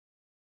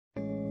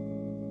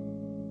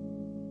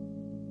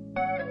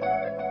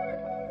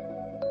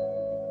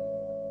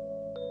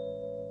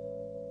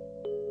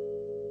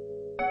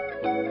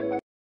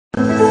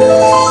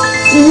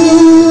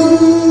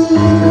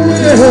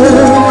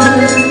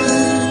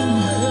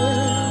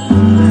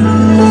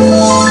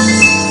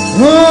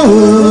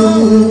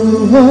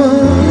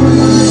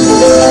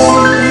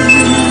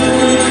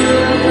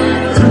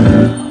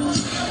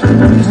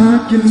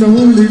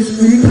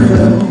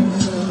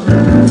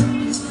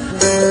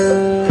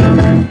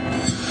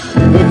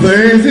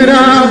things that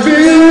I've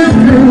been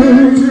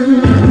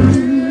through.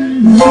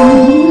 So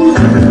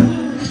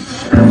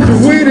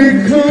when it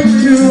comes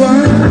to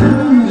our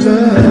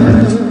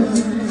love,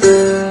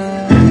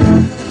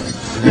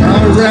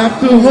 I'll wrap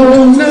the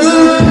whole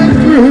night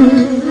through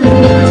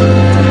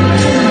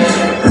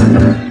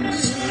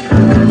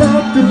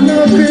about the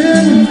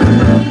loving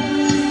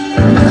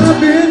I've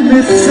been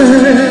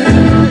missing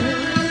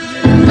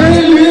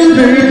lately,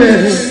 baby.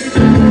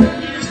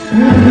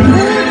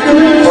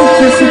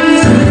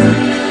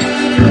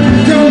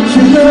 Don't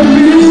you love me?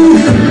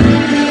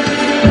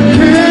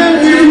 Can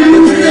we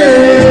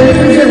stay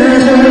together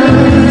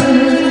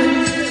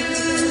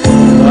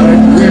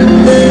like when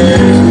we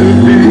used to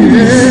be?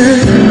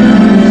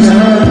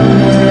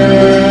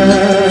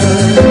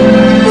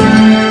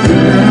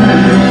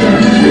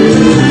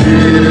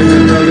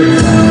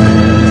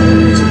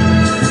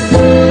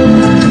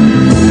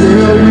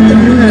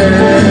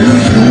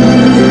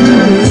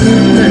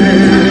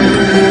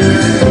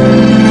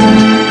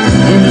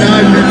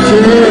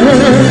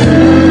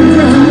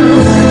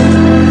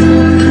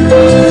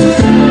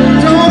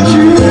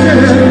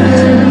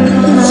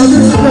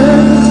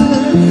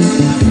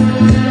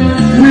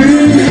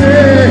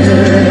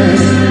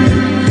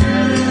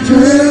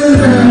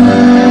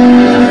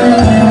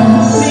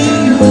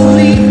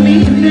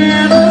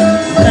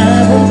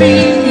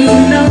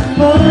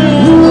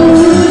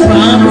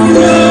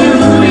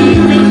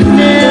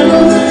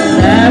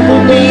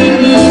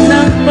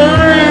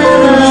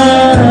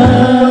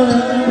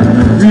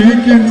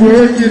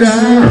 Work it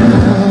out,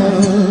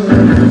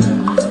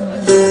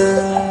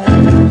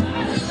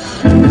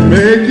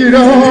 make it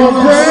all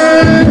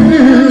brand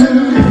new.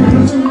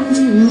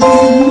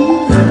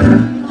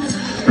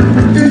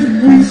 If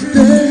we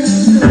stay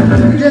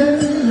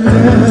together,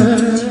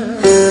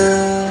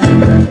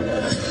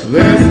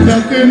 there's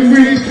nothing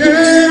we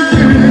can't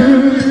do.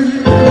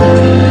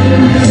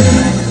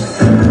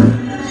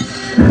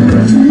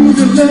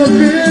 The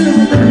loving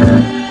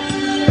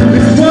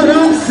is what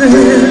I'm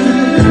saying.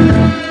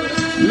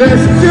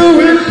 Let's do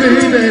it,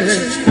 baby.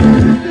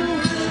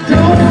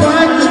 Don't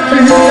fight the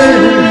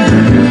feeling.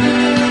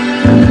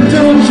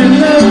 Don't you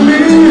love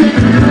me?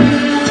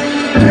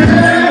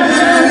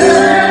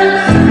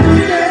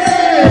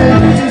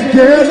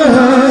 Together,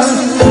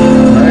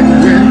 like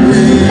when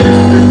we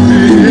used to be.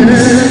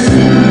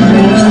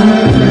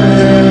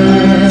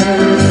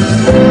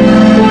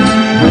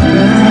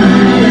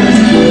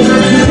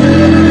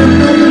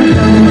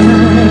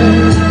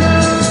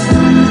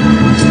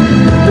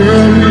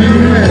 Girl, we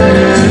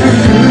had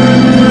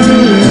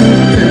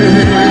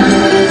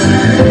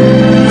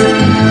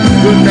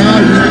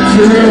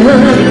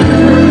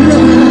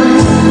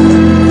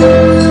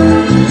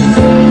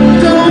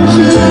don't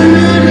you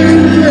really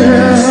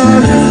care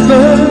this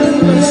love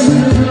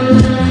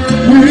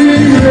we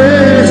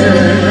had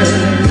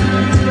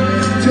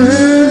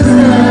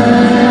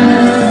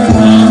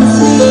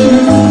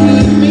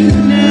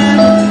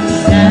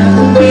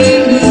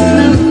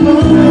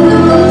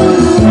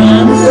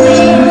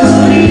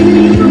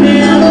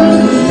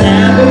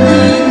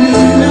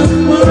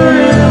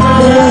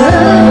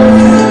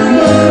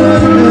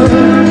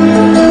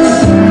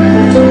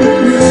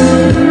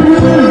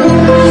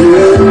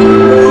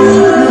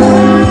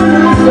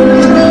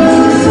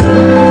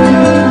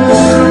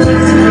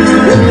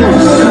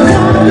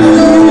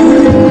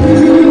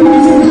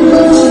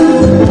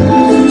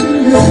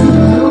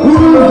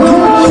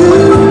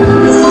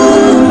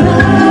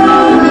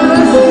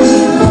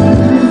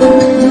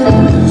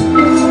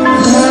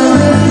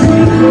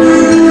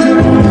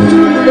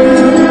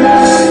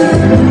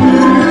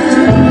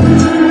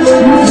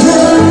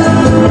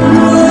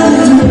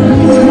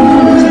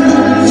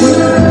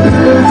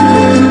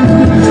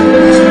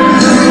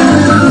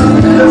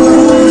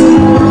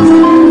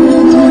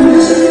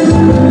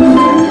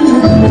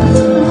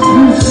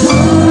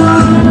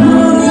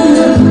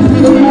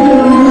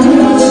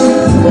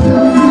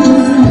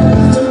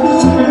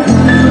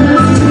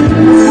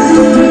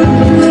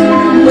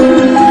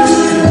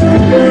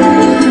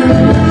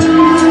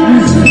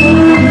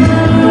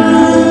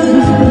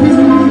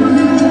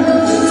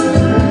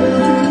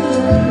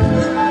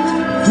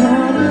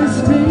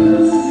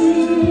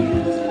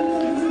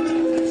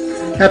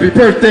Happy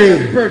birthday.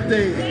 Happy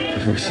birthday.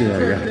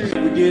 Rochelle, yeah.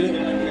 We did it.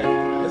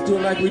 Let's do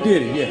it like we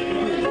did it, yeah.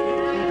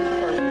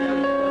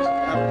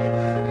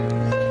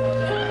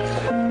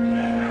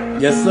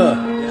 Yes, sir.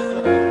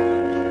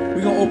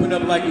 We're going to open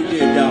up like we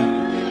did, y'all.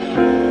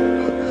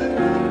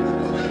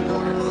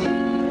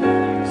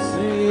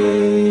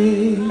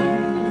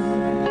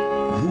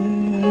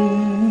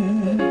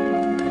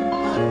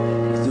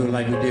 Let's do it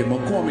like we did.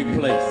 McCormick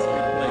Place.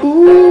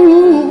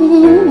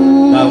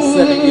 About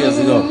 7 years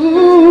ago.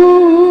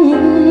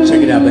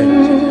 Check it out, baby.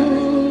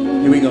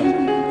 Here we go.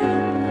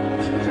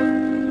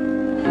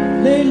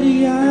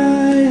 Lately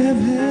I have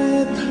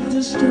had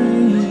the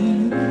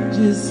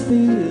strangest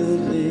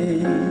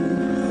feeling,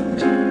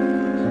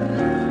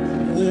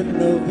 with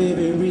no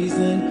vivid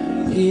reason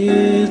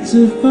here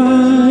to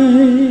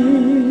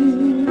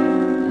find.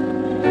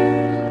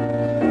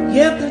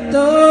 Yet the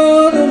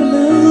thought of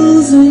love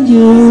and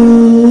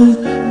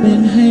you've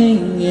been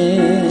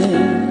hanging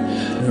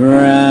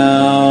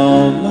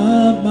around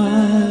my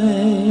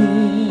mind.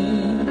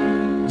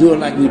 Do it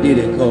like we did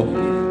it, Cole.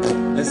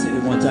 Let's sing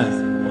it one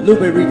time. A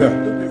little bit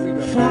reverb.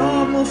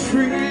 From a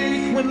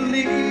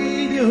frequently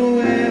you're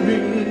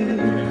wearing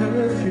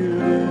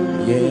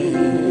perfume. Yeah.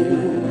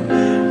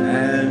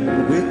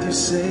 And with you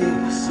say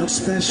no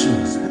special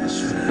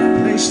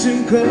place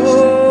to go.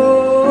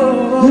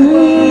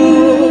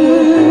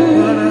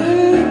 But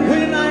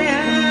when I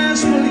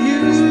ask, will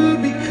you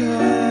be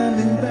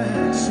coming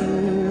back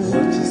soon?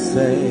 What you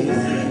say?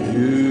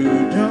 You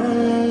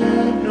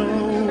don't know.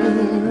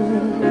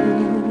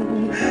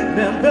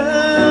 Never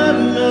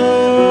know.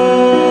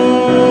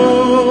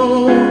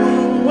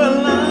 Well,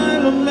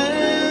 I'm a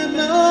man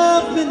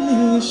of many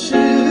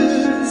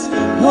wishes.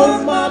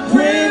 Hope my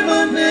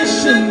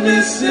premonition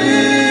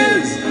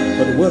misses.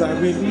 But what I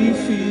really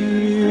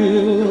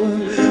feel,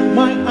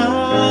 my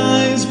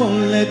eyes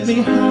won't let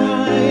me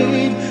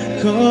hide,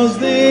 'cause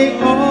they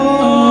always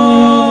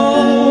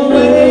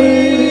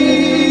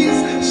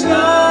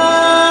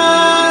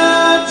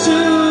start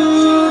to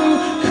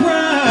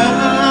cry.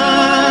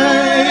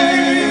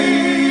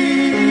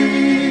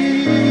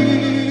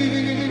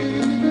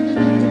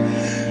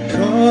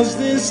 'Cause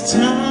this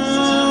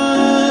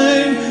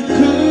time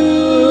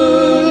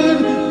could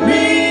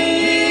mean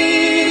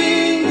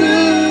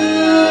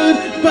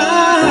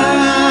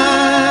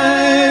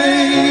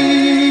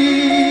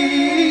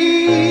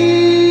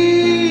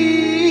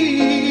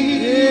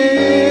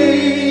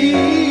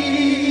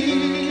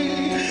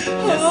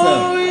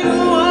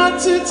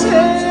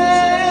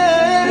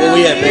Where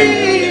we at,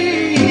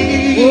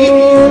 baby?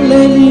 Oh,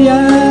 lady,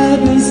 I've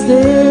been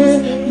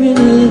staring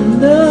in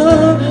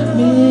the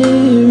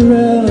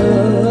mirror.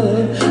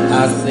 I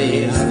say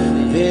it's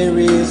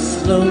Very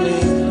slowly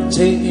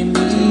taking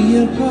me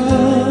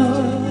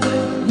apart.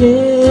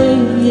 Yeah,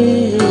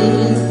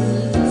 yeah.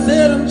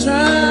 Said I'm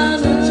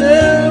trying to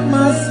tell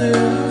myself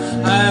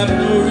I have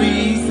no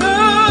reason,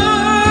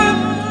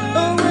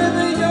 or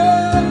whether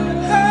you're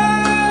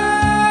high.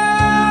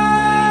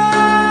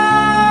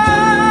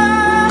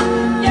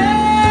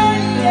 Yeah,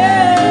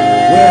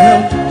 yeah. Well,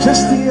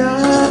 just the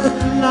other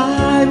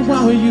night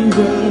while you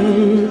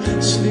were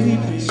sleeping,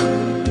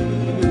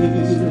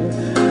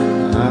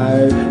 I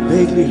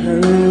vaguely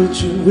heard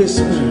you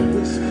whisper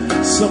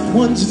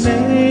someone's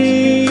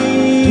name.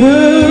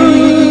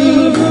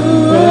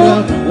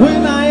 But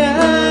when I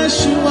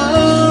asked you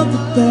what the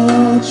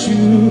thought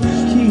you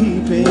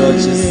keep it, what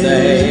you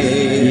say?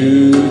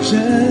 You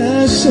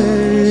just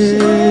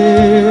said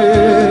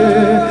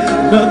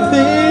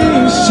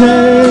nothing's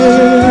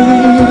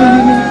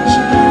changed.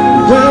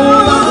 Well,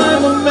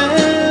 I'm a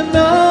man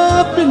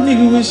of many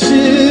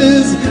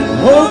wishes.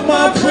 Hope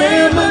my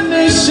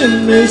premonition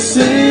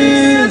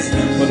misses.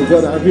 But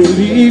what I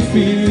really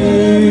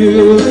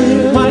feel,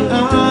 my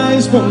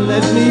eyes won't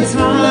let me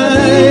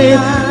hide,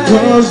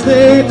 'cause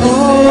they always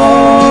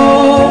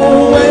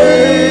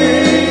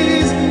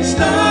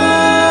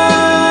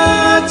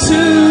start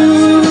to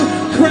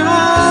cry.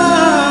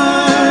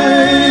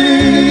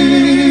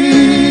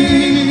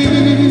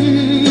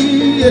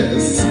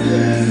 Yes,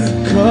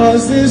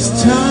 'cause this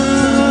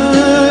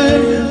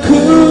time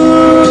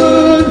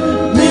could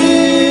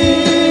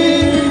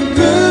mean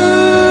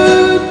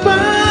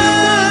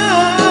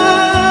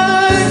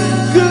goodbye,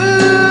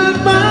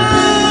 goodbye.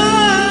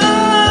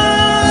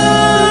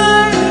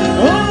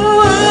 Oh,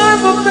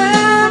 I'm a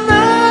man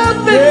of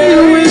many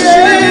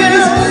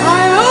wishes.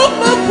 I hope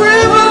my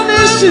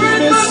premonition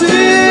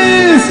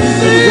misses.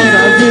 But what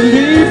I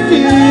really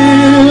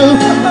feel,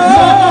 my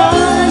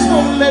eyes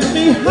won't let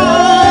me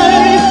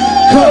hide,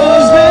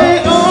 'cause they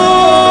always,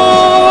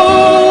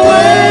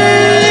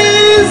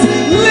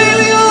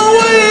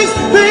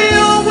 they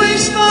always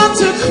start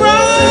to cry.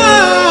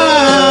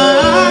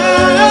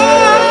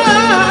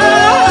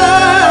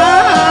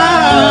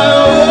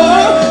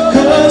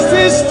 'Cause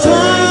this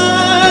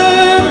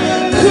time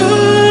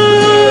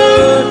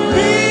could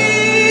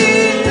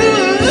mean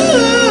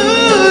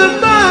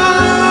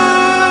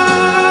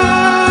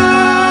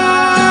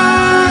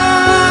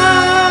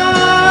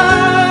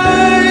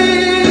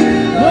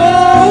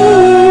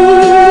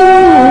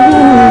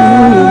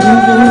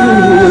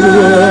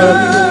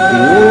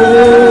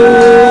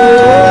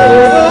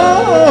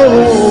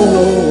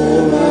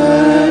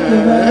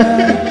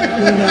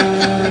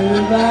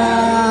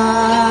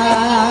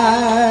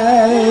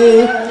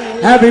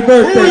Happy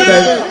birthday, baby.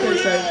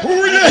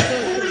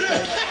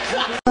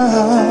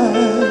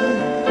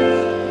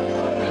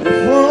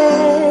 If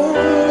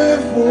only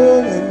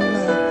for one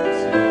night,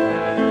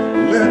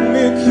 let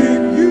me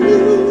keep you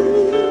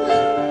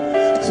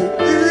to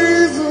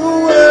ease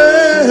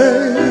away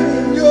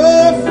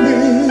your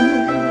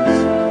fears.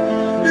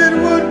 It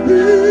would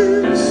be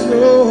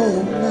so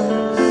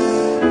nice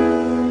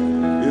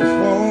if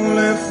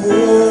only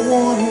for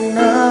one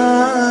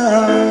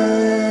night.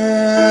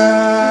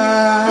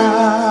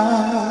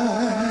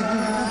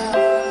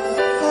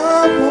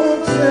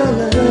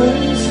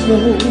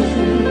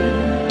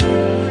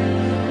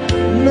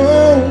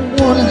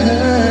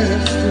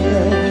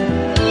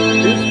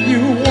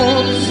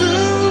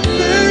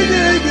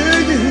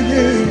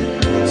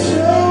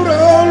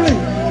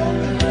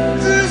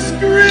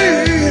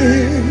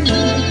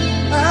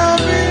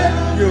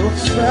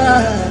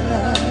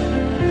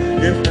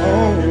 if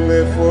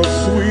only for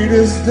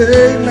sweetest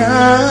day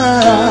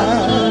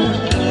night.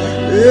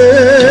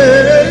 If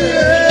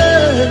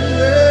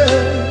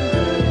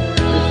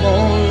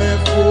only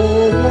for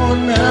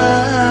one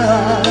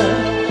night.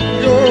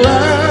 Your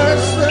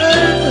eyes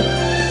say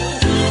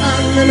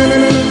I'm never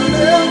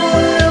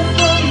hear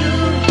from you,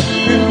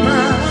 and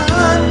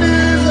my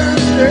knees are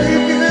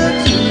shaking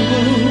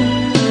too.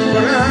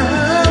 But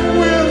I'm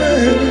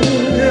willing,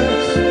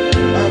 yes,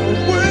 I'm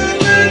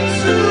willing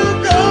to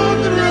go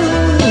through.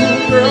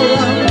 Girl,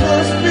 I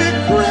must be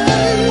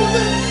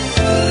crazy,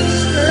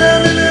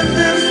 standing in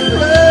this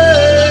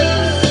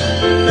place,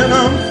 and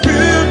I'm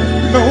feeling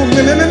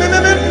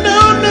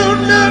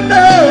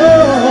no.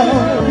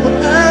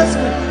 Ask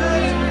me,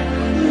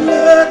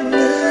 let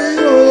me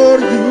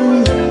hold you,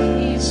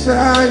 if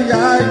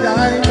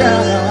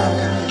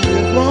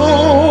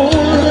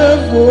only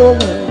for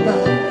one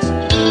night.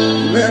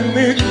 Let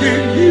me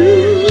give you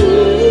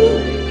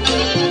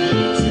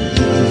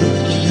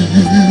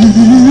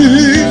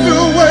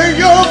the way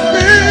you're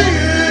feeling.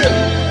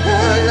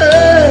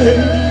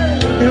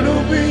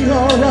 It'll be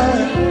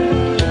alright,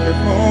 if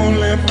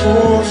only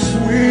for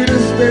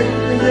sweetest day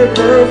in your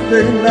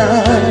birthday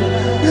night.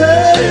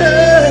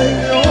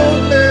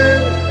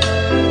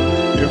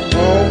 If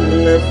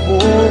only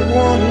for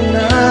one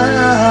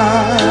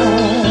night.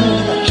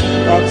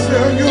 I'll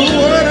tell you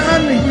what I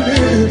need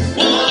is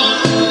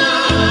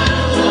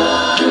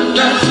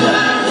that's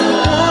right,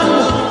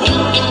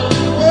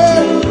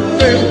 oh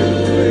baby,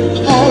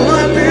 all I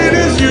need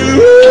is you.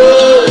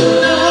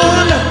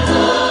 One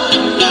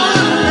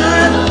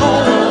night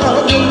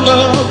of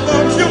love,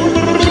 of you.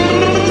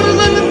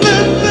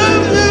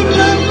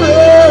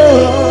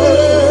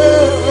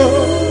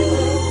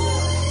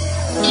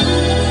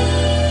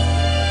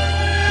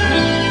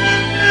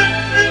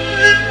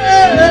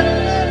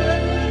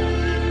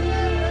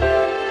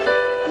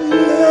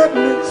 Let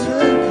me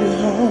take you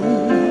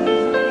home.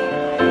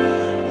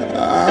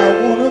 I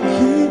wanna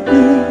keep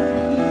you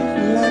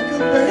like a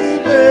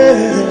baby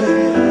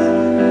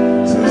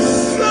till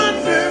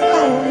Sunday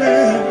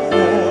morning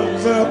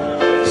warms up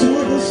to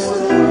the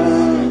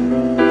sun.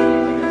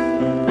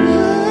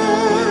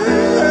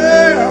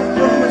 I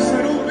promise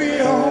it'll be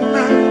all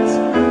night,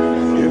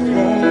 if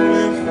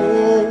only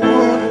for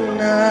one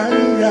night.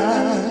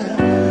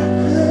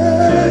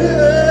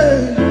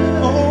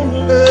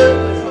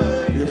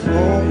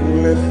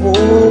 Only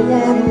for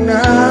one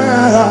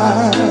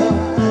night.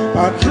 I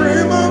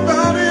dream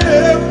about it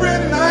every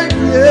night,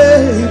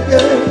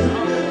 yeah.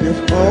 If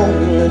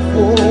only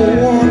for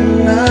one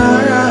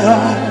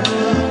night.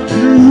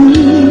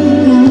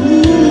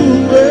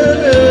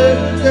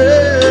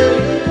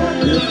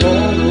 If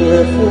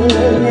only for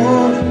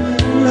one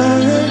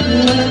night.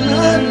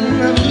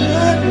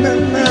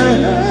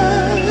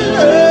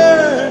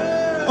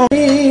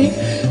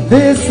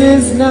 This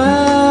is not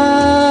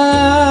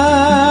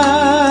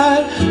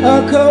a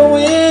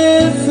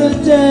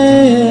coincidence,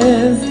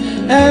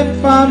 and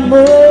far more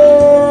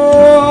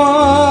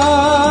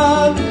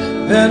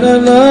than a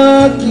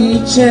lucky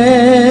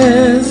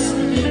chance.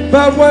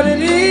 But what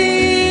it is,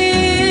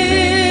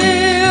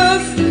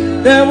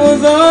 there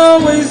was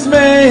always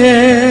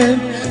man.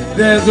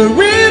 There's a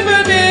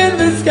ribbon in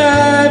the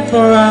sky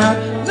for our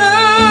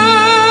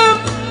love,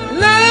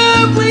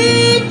 love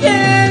we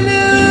can lose.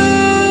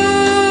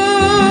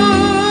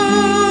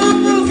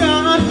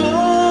 God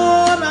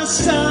on our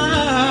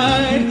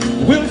side,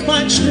 we'll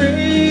find strength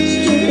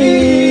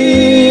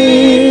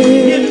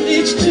in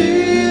each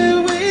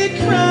tear we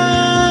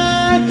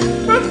cry.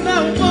 From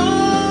now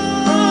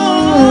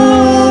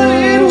on,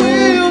 it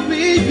will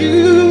be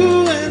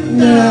you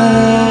and I,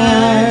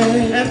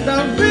 and the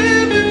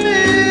ribbon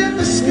in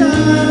the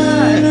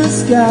sky, ribbon in the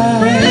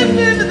sky, ribbon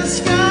in the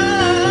sky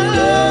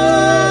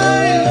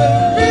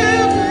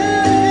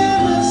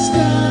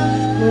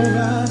for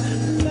our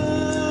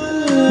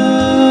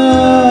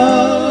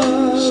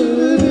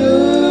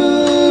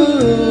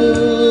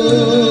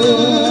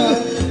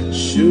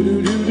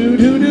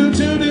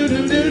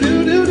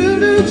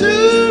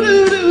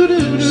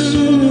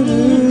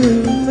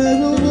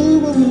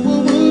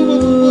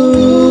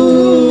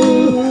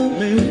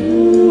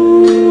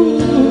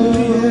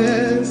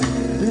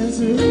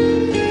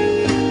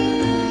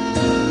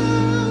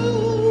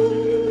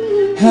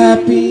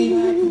happy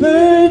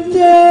birthday.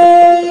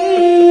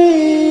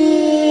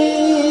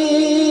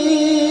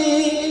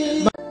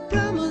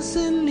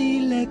 Promising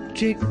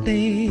electric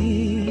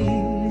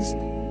things.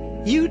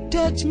 You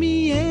touch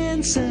me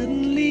and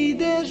suddenly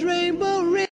there's rainbow.